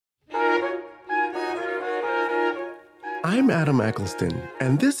I'm Adam Eccleston,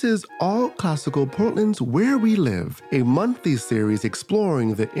 and this is All Classical Portland's Where We Live, a monthly series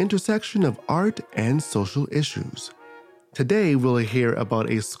exploring the intersection of art and social issues. Today, we'll hear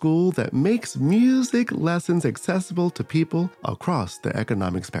about a school that makes music lessons accessible to people across the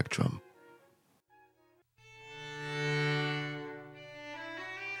economic spectrum.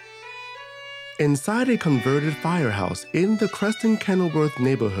 Inside a converted firehouse in the Creston-Kenilworth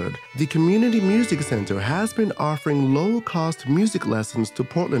neighborhood, the Community Music Center has been offering low-cost music lessons to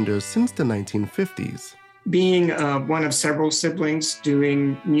Portlanders since the 1950s. Being one of several siblings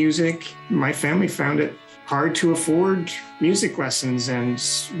doing music, my family found it hard to afford music lessons, and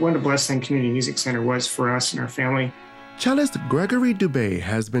what a blessing Community Music Center was for us and our family. Cellist Gregory Dubay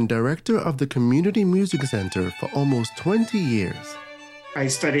has been director of the Community Music Center for almost 20 years. I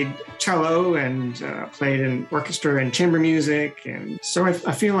studied cello and played in orchestra and chamber music. And so I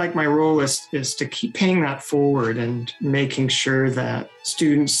feel like my role is to keep paying that forward and making sure that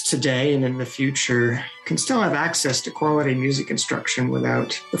students today and in the future can still have access to quality music instruction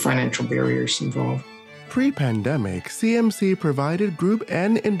without the financial barriers involved. Pre-pandemic, CMC provided group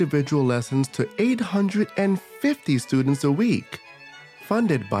and individual lessons to 850 students a week.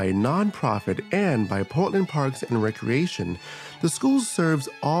 Funded by a nonprofit and by Portland Parks and Recreation, the school serves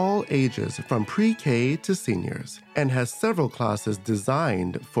all ages from pre-K to seniors and has several classes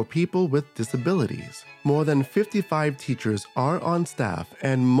designed for people with disabilities. More than 55 teachers are on staff,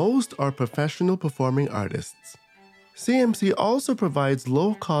 and most are professional performing artists. CMC also provides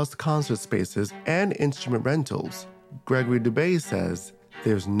low-cost concert spaces and instrument rentals. Gregory Dubay says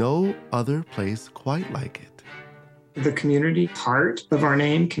there's no other place quite like it. The community part of our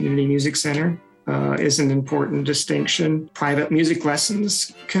name, Community Music Center, is an important distinction. Private music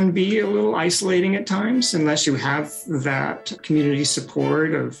lessons can be a little isolating at times unless you have that community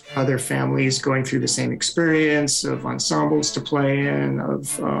support of other families going through the same experience, of ensembles to play in,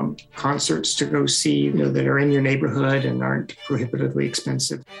 of concerts to go see, that are in your neighborhood and aren't prohibitively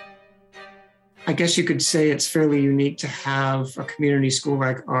expensive. I guess you could say it's fairly unique to have a community school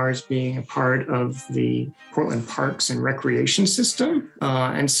like ours being a part of the Portland Parks and Recreation system.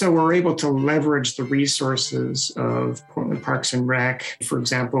 And so we're able to leverage the resources of Portland Parks and Rec, for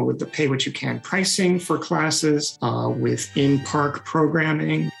example, with the pay-what-you-can pricing for classes, with in-park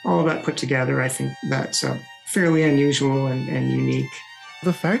programming, all of that put together. I think that's fairly unusual and unique.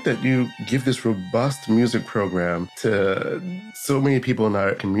 The fact that you give this robust music program to so many people in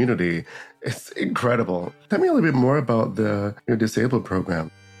our community, it's incredible. Tell me a little bit more about your disabled program.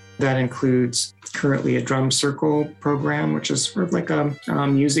 That includes currently a drum circle program, which is sort of like a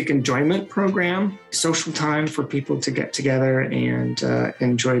music enjoyment program, social time for people to get together and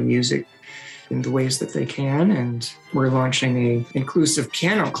enjoy music in the ways that they can. And we're launching an inclusive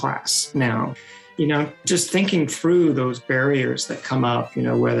piano class now. Just thinking through those barriers that come up,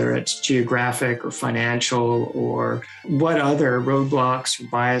 whether it's geographic or financial, or what other roadblocks or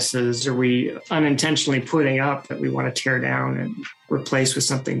biases are we unintentionally putting up that we want to tear down and replace with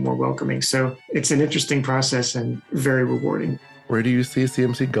something more welcoming. So it's an interesting process and very rewarding. Where do you see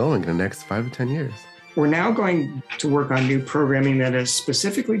CMC going in the next 5 to 10 years? We're now going to work on new programming that is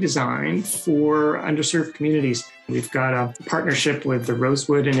specifically designed for underserved communities. We've got a partnership with the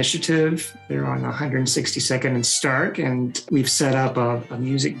Rosewood Initiative. They're on 162nd and Stark, and we've set up a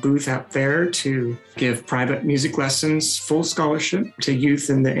music booth out there to give private music lessons, full scholarship to youth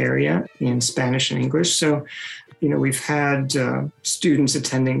in the area in Spanish and English. So, we've had students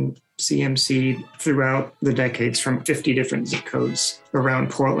attending CMC throughout the decades from 50 different zip codes around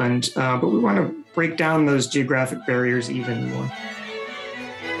Portland, but we want to break down those geographic barriers even more.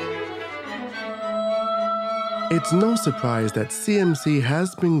 It's no surprise that CMC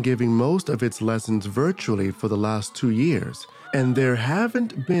has been giving most of its lessons virtually for the last 2 years, and there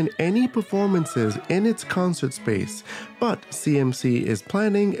haven't been any performances in its concert space, but CMC is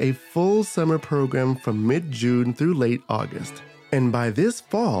planning a full summer program from mid-June through late August. And by this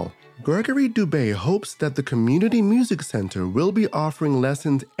fall, Gregory Dubay hopes that the Community Music Center will be offering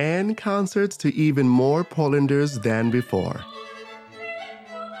lessons and concerts to even more Portlanders than before.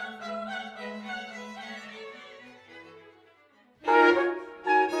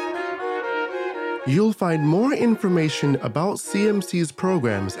 You'll find more information about CMC's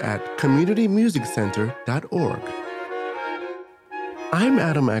programs at communitymusiccenter.org. I'm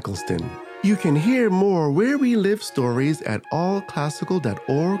Adam Eccleston. You can hear more Where We Live stories at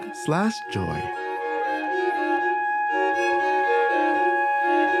allclassical.org/joy.